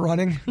it comes to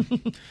running.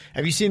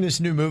 Have you seen this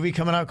new movie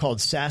coming out called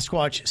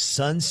Sasquatch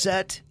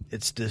Sunset?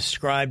 It's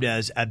described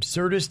as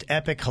absurdist,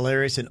 epic,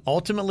 hilarious, and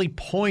ultimately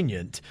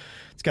poignant.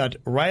 It's got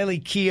Riley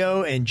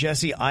Keough and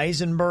Jesse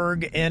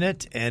Eisenberg in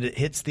it, and it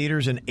hits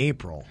theaters in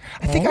April.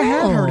 I think I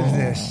have heard of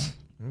this.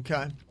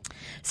 Okay.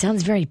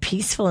 Sounds very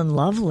peaceful and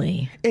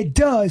lovely. It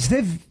does.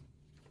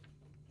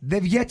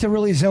 They've yet to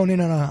really zone in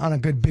on a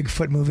good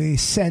Bigfoot movie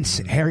since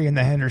Harry and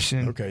the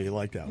Henderson. Okay, you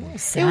like that one.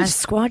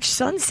 Sasquatch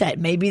Sunset.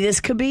 Maybe this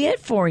could be it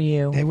for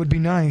you. It would be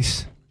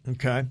nice.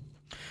 Okay.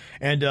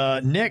 And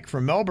Nick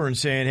from Melbourne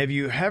saying, have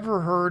you ever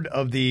heard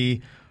of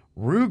the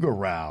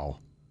Rougarou?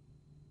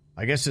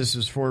 I guess this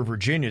is for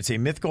Virginia. It's a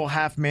mythical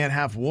half-man,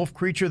 half-wolf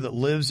creature that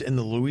lives in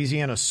the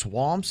Louisiana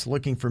swamps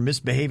looking for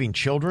misbehaving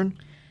children.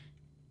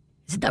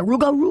 Is it the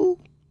Rougarou?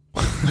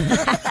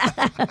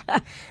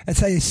 That's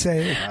how you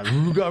say it.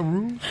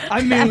 Rougarou?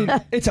 I mean,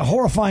 it's a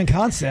horrifying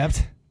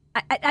concept.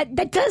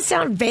 That does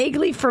sound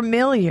vaguely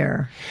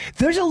familiar.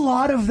 There's a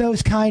lot of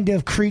those kind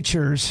of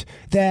creatures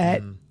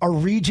that are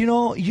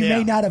regional. You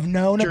may not have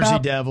known about.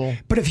 Jersey Devil.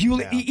 But if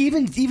you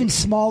even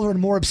smaller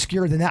and more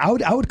obscure than that,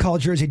 I would call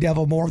Jersey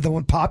Devil more of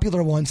the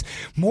popular ones.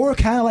 More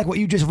kind of like what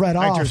you just read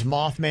off. There's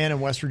Mothman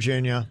in West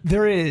Virginia.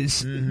 There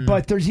is.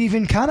 But there's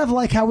even kind of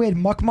like how we had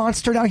Muck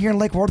Monster down here in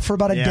Lake Worth for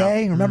about a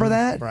day. Remember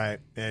that? Right.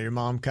 Yeah, your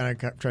mom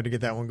kind of tried to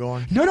get that one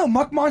going. No,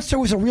 Muck Monster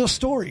was a real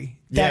story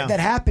that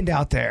happened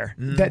out there.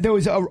 That there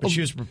was But she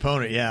was a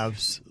proponent,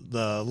 of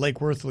the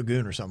Lake Worth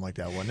Lagoon or something like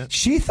that, wasn't it?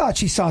 She thought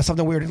she saw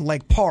something weird in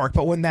Lake Park,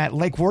 but when that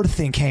Lake Worth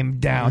thing came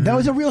down, that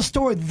was a real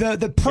story.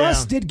 The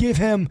press did give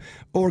him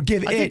I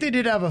think they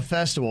did have a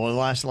festival. It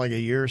lasted like a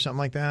year or something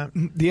like that.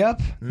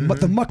 Yep.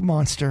 But the Muck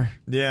Monster.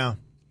 Yeah.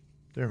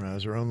 It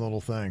was their own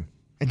little thing.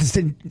 It just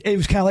didn't. It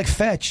was kind of like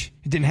fetch.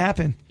 It didn't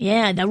happen.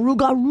 Yeah, the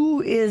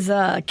Rougarou is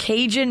a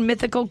Cajun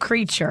mythical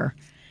creature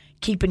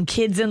keeping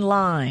kids in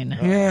line.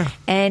 Yeah.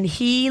 And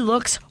he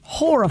looks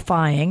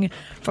horrifying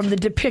from the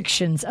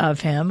depictions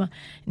of him.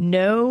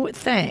 No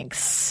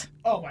thanks.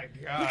 Oh, my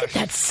gosh. Look at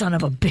that son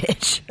of a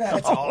bitch.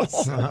 That's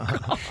awesome.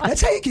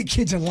 That's how you get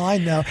kids in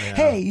line, though. Yeah.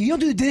 Hey, you'll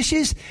do the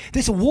dishes.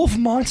 This wolf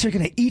monster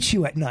going to eat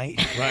you at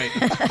night. Right.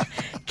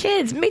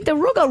 Kids, meet the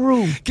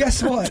Rougarou.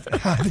 Guess what?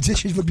 The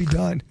dishes would be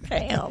done.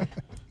 Damn.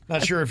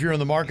 Not sure if you're in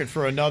the market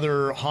for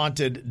another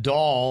haunted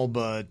doll,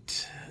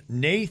 but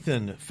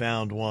Nathan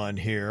found one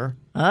here.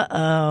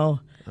 Uh-oh.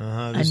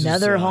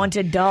 Another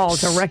haunted doll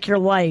to wreck your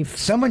life.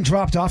 Someone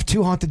dropped off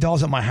 2 haunted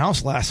dolls at my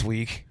house last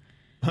week.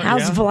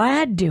 How's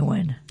Vlad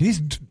doing? He's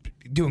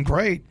doing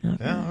great.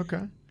 Yeah,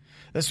 okay.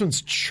 This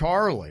one's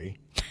Charlie.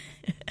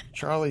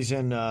 Charlie's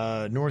in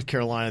North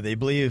Carolina. They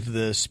believe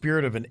the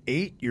spirit of an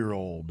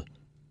 8-year-old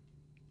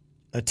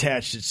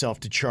attached itself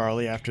to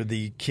Charlie after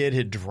the kid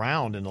had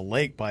drowned in a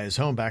lake by his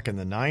home back in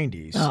the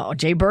 90s. Oh,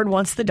 Jay Bird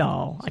wants the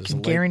doll. I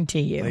can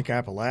guarantee you. Lake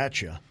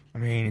Appalachia. I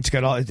mean, it's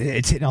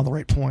hitting all the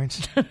right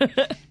points.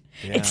 Yeah.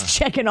 It's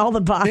checking all the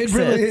boxes. It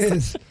really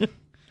is.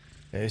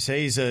 They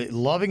say he's a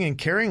loving and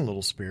caring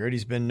little spirit.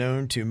 He's been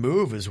known to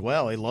move as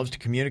well. He loves to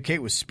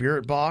communicate with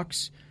Spirit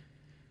Box.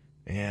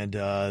 And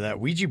that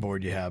Ouija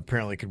board you have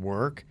apparently could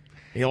work.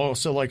 He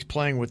also likes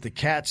playing with the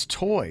cat's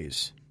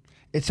toys.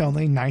 It's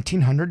only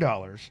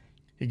 $1,900.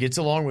 He gets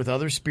along with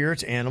other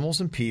spirits, animals,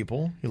 and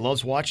people. He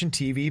loves watching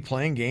TV,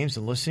 playing games,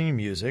 and listening to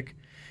music.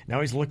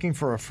 Now he's looking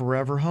for a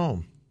forever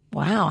home.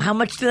 Wow. How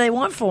much do they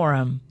want for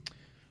him?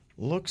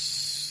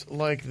 Looks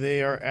like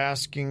they are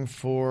asking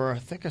for, I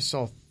think I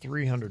saw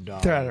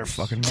 $300. They're out of their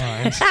fucking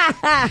minds.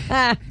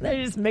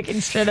 They're just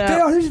making shit up.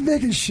 They're just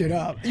making shit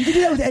up. You can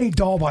do that with any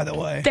doll, by the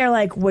way. They're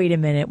like, wait a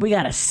minute, we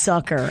got a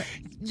sucker.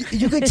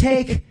 You could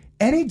take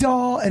any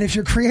doll, and if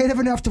you're creative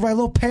enough to write a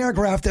little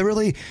paragraph that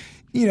really,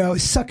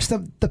 sucks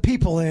the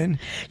people in.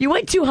 You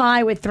went too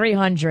high with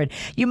 300.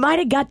 You might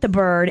have got the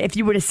bird if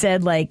you would have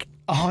said like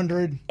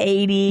 100,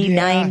 80,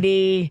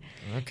 90.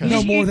 Okay.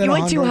 No more than you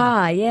went 100. too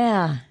high,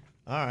 yeah.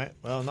 All right.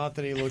 Well, not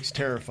that he looks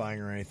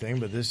terrifying or anything,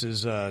 but this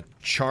is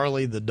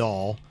Charlie the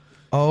doll.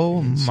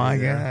 Oh my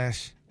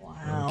gosh.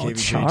 Wow,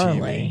 KVJ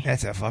Charlie.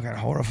 That's a fucking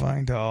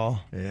horrifying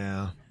doll.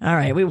 Yeah. All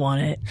right, we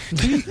want it.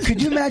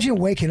 Could you imagine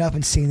waking up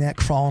and seeing that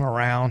crawling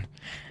around?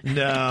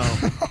 No.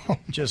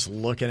 Just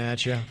looking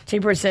at you.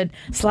 T-Bird said,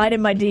 slide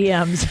in my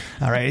DMs.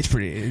 All right,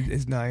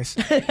 it's nice.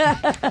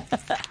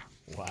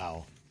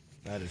 Wow.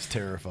 That is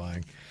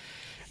terrifying.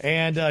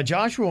 And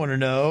Joshua want to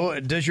know,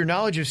 does your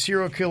knowledge of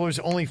serial killers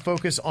only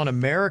focus on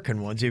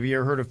American ones? Have you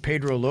ever heard of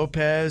Pedro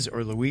Lopez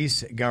or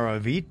Luis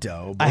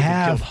Garavito? Both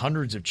have killed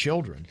hundreds of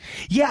children.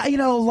 Yeah, a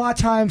lot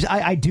of times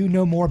I do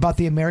know more about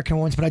the American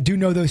ones, but I do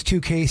know those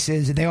two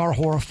cases, and they are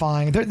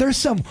horrifying. There's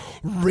some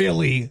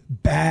really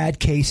bad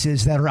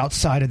cases that are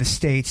outside of the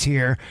States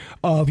here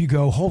of you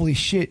go, holy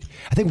shit.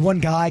 I think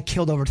one guy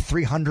killed over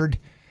 300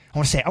 I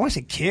want to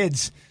say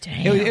kids.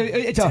 Damn.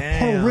 It's a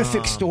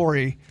horrific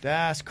story.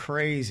 That's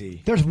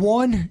crazy. There's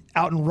one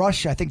out in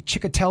Russia. I think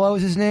Chikatilo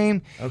is his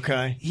name.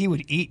 Okay. He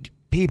would eat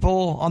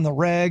people on the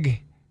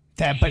reg.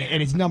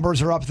 And his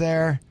numbers are up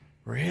there.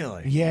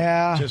 Really?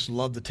 Yeah. Just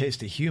love the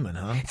taste of human,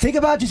 huh? Think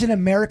about just an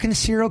American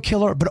serial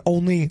killer, but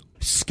only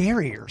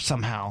scarier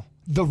somehow.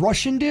 The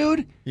Russian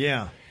dude?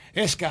 Yeah.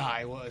 This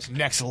guy was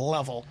next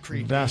level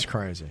creepy. That's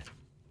crazy.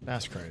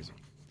 That's crazy.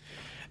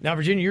 Now,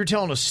 Virginia, you're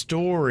telling a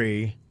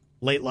story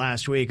late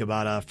last week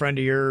about a friend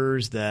of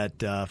yours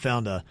that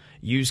found a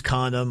used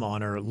condom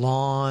on her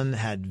lawn,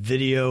 had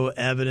video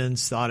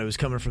evidence, thought it was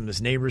coming from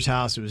this neighbor's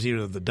house. It was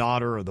either the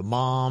daughter or the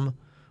mom.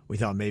 We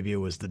thought maybe it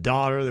was the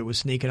daughter that was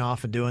sneaking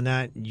off and doing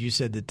that. You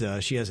said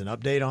that she has an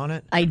update on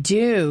it? I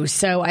do.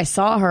 So I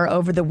saw her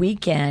over the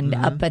weekend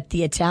up at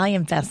the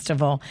Italian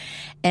festival,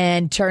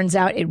 and turns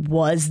out it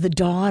was the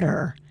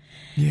daughter.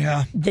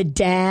 Yeah. The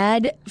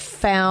dad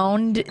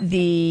found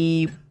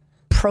the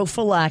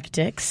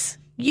prophylactics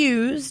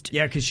used.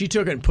 Yeah, because she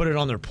took it and put it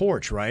on their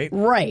porch, right?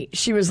 Right.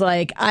 She was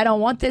like, I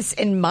don't want this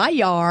in my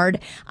yard.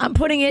 I'm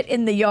putting it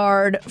in the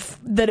yard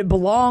that it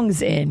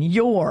belongs in,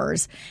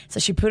 yours.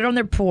 So she put it on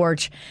their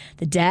porch.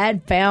 The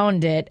dad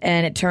found it,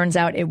 and it turns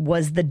out it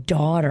was the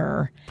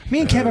daughter.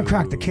 Me and Kevin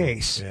cracked the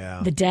case. Yeah.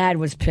 The dad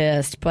was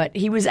pissed, but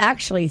he was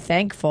actually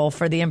thankful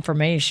for the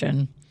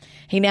information.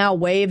 He now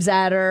waves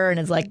at her and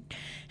is like,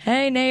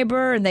 hey,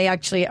 neighbor. And they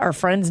actually are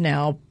friends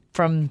now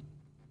from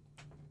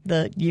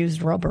the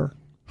used rubber.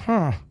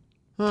 Huh.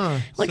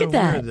 Look So at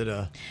that. weird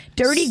that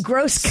Dirty,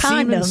 gross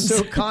condoms.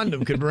 Semen-soaked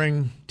condom could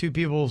bring two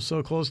people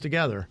so close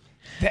together.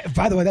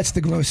 By the way, that's the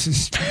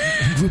grossest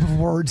group of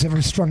words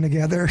ever strung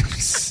together.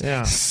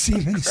 Yeah.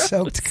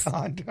 Semen-soaked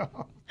condom.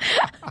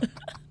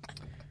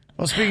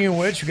 Well, speaking of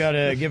which, we got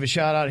to give a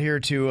shout out here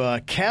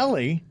to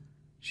Kelly.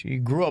 She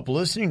grew up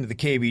listening to the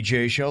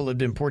KBJ show,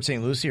 lived in Port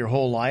St. Lucie her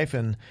whole life,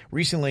 and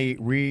recently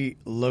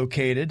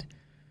relocated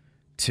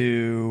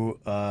to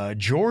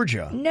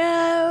Georgia.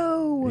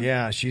 No.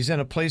 Yeah, she's in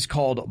a place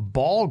called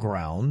Ball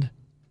Ground,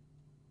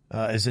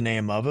 is the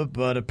name of it,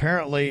 but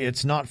apparently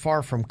it's not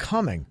far from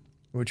Cumming,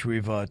 which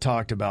we've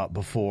talked about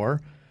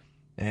before.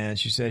 And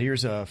she said,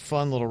 here's a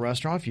fun little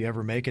restaurant if you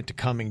ever make it to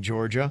Cumming,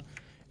 Georgia.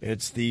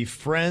 It's the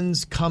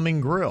Friends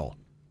Cumming Grill.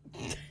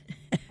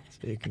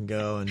 So you can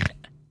go and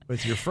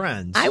with your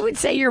friends. I would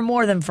say you're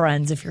more than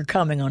friends if you're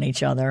coming on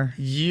each other.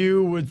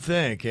 You would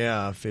think,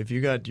 yeah. If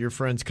you got your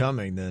friends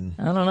coming, then...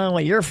 I don't know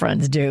what your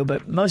friends do,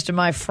 but most of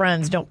my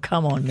friends don't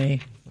come on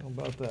me. How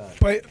about that?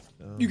 But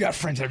you got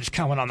friends that are just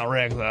coming on the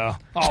reg, though.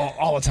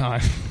 All the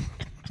time.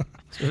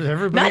 So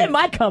everybody, Not in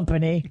my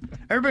company.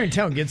 everybody in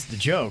town gets the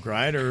joke,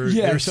 right? Or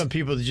Yes. there's some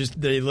people that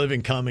they live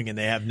in Cumming and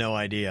they have no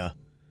idea.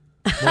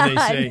 when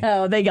they say.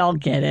 No, they all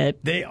get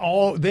it. They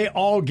all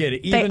get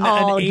it. Even an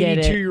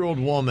 82-year-old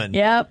woman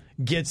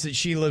gets that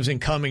she lives in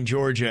Cumming,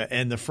 Georgia,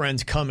 and the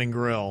Friends Cumming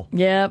Grill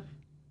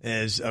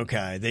is,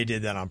 okay, they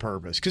did that on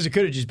purpose. Because it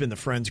could have just been the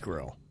Friends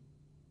Grill.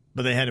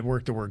 But they had to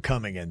work the word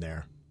Cumming in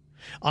there.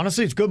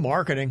 Honestly, it's good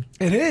marketing.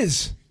 It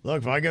is.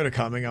 Look, if I go to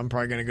Cumming, I'm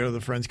probably going to go to the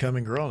Friends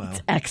Cumming Grill now.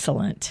 It's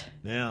excellent.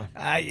 Yeah.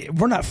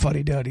 We're not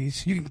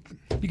fuddy-duddies. You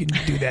can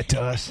do that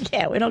to us.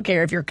 Yeah, we don't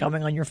care if you're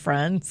coming on your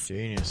friends.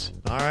 Genius.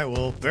 All right,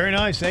 well, very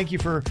nice. Thank you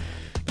for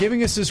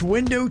giving us this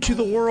window to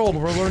the world.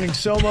 We're learning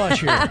so much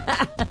here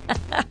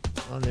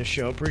on this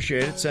show.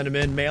 Appreciate it. Send them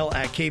in,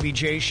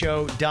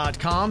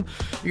 mail@kvjshow.com.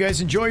 You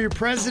guys enjoy your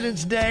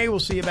President's Day.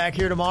 We'll see you back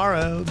here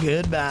tomorrow.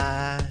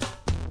 Goodbye.